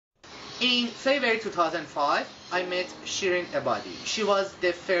In February 2005, I met Shirin Ebadi. She was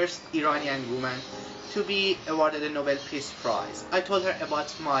the first Iranian woman to be awarded the Nobel Peace Prize. I told her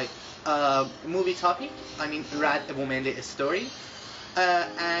about my movie topic, I mean Rad a Womanly Story,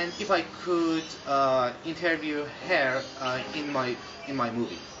 and if I could interview her in my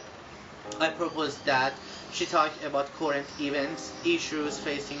movie. I proposed that she talk about current events, issues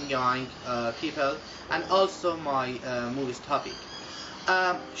facing young people, and also my movie's topic.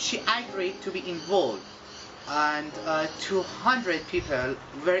 She agreed to be involved, and 200 people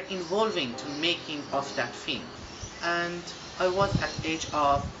were involving to making of that film, and I was at the age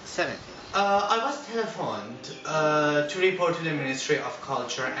of 17. I was telephoned to report to the Ministry of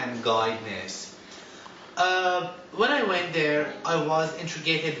Culture and Guidance. When I went there, I was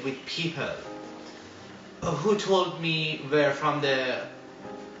interrogated with people who told me were from the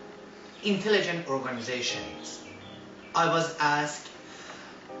intelligent organizations. I was asked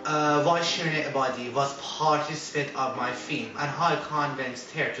why Shirin Ebadi was participant of my film and how I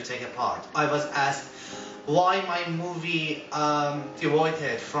convinced her to take a part. I was asked why my movie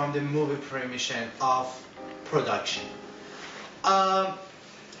devoted from the movie permission of production. I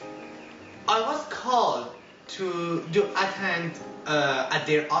was called to attend at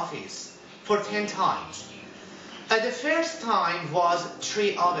their office for 10 times. The first time was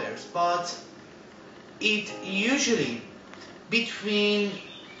 3 hours, but it usually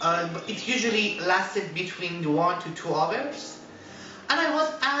lasted between 1 to 2 hours. And I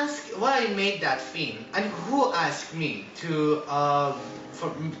was asked why I made that film and who asked me to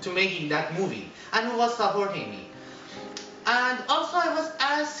making that movie and who was supporting me. And also I was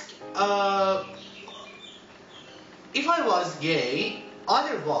asked if I was gay,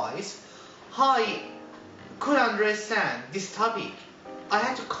 otherwise how I could understand this topic. I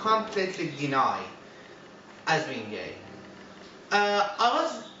had to completely deny as being gay. I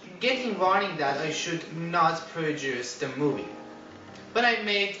was getting warning that I should not produce the movie. When I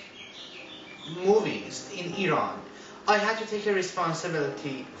made movies in Iran, I had to take a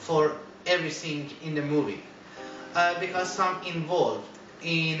responsibility for everything in the movie because some involved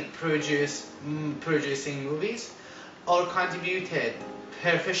in producing movies or contributed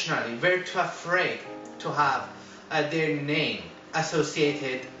professionally were too afraid to have their name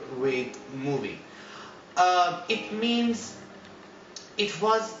associated with movie. It means it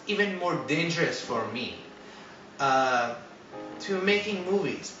was even more dangerous for me to making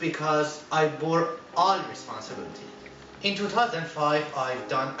movies because I bore all responsibility. In 2005, I've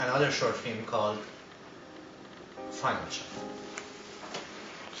done another short film called Final Shot.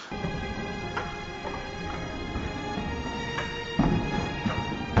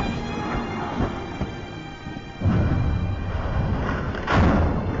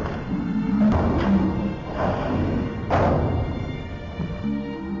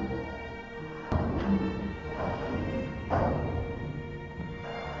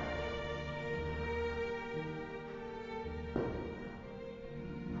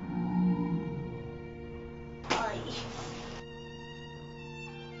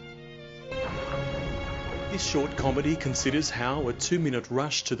 This short comedy considers how a 2-minute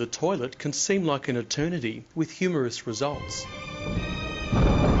rush to the toilet can seem like an eternity, with humorous results.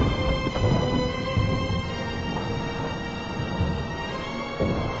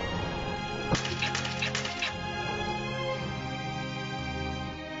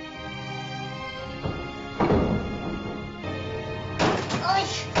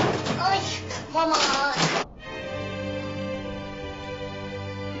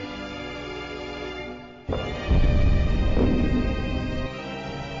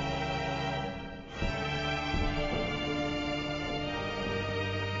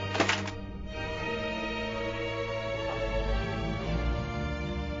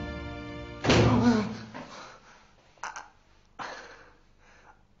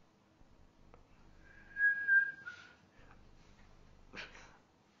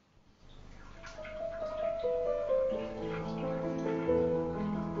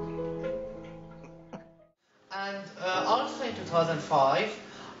 And also in 2005,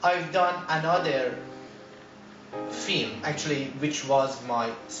 I've done another film, actually, which was my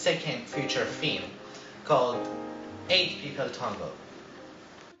second feature film, called 8 People Tango.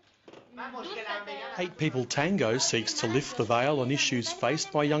 8 People Tango seeks to lift the veil on issues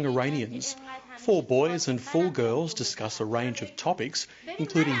faced by young Iranians. 4 boys and 4 girls discuss a range of topics,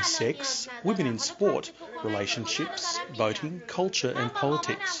 including sex, women in sport, relationships, voting, culture and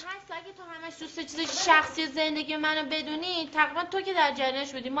politics. شخصی زندگی منو بدونی تقریبا تو که در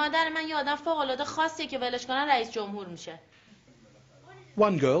جریانش بودی مادر من یه آدم فوق العاده خاصیه که ولش کنن رئیس جمهور میشه.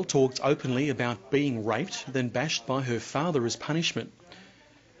 One girl talked openly about being raped, then bashed by her father as punishment.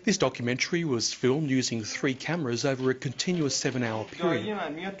 This documentary was filmed using 3 cameras over a continuous 7-hour period.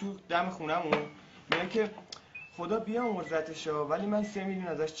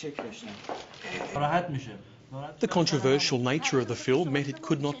 The controversial nature of the film meant it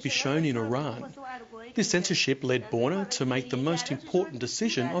could not be shown in Iran. This censorship led Borna to make the most important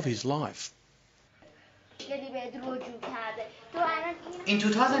decision of his life. In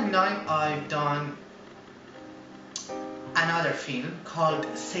 2009, I've done another film called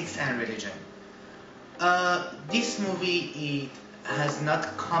Sex and Religion. This movie has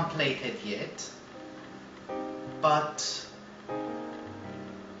not completed yet, but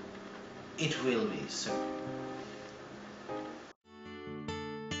it will be soon.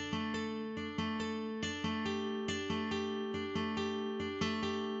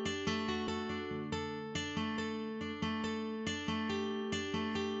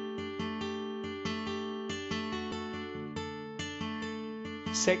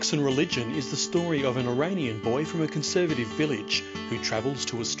 Sex and Religion is the story of an Iranian boy from a conservative village who travels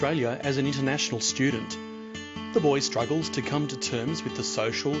to Australia as an international student. The boy struggles to come to terms with the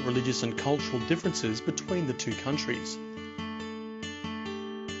social, religious and cultural differences between the 2 countries.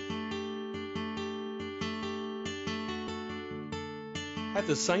 At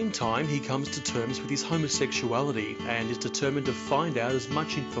the same time, he comes to terms with his homosexuality and is determined to find out as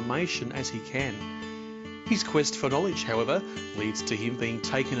much information as he can. His quest for knowledge, however, leads to him being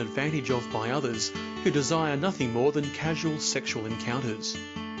taken advantage of by others who desire nothing more than casual sexual encounters.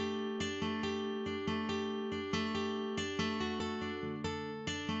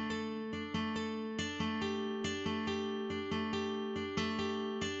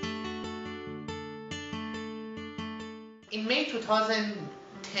 In May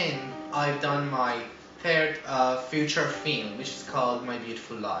 2010, I've done my 3rd feature film, which is called My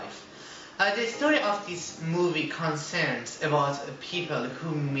Beautiful Life. The story of this movie concerns about people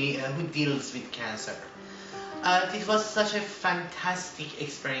who deals with cancer. This was such a fantastic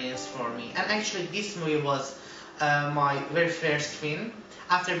experience for me, and actually this movie was my very first film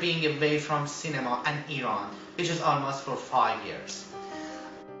after being away from cinema and Iran, which was almost for 5 years.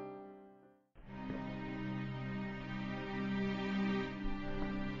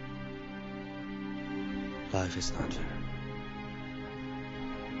 Life is not fair.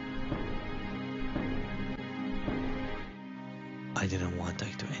 I didn't want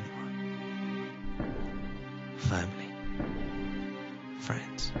that to anyone. Family,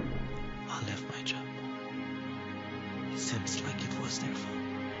 friends, I left my job. It seems like it was their fault.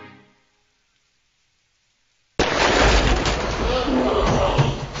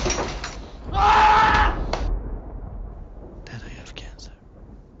 That I have cancer.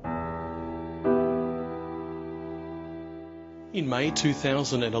 In May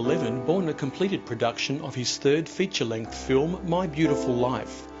 2011, Borna completed production of his 3rd feature-length film, My Beautiful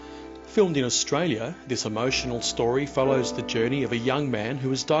Life. Filmed in Australia, this emotional story follows the journey of a young man who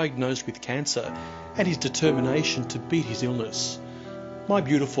was diagnosed with cancer and his determination to beat his illness. My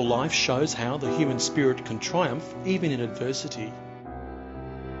Beautiful Life shows how the human spirit can triumph even in adversity.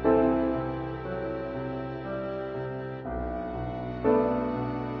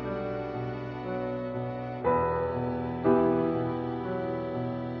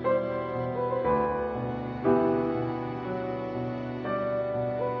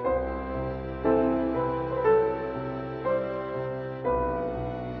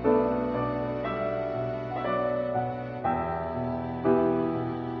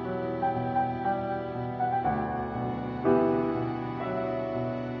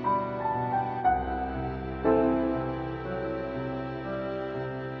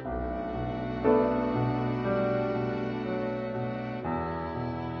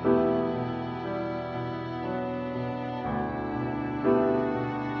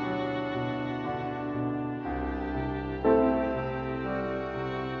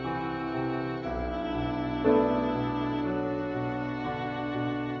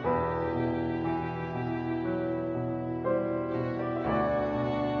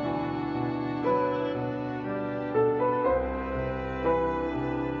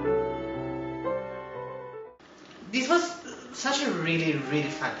 This was such a really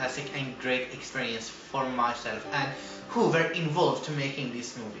fantastic and great experience for myself and who were involved to making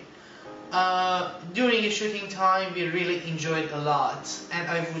this movie. During the shooting time, we really enjoyed a lot, and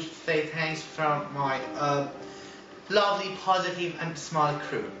I would say thanks from my lovely, positive and small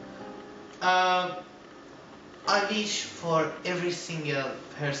crew. I wish for every single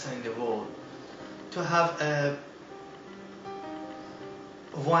person in the world to have a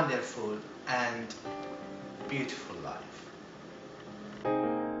wonderful and beautiful life.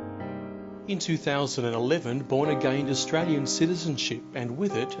 In 2011, Borna gained Australian citizenship and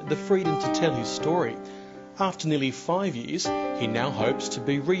with it the freedom to tell his story. After nearly 5 years, he now hopes to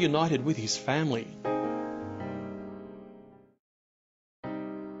be reunited with his family.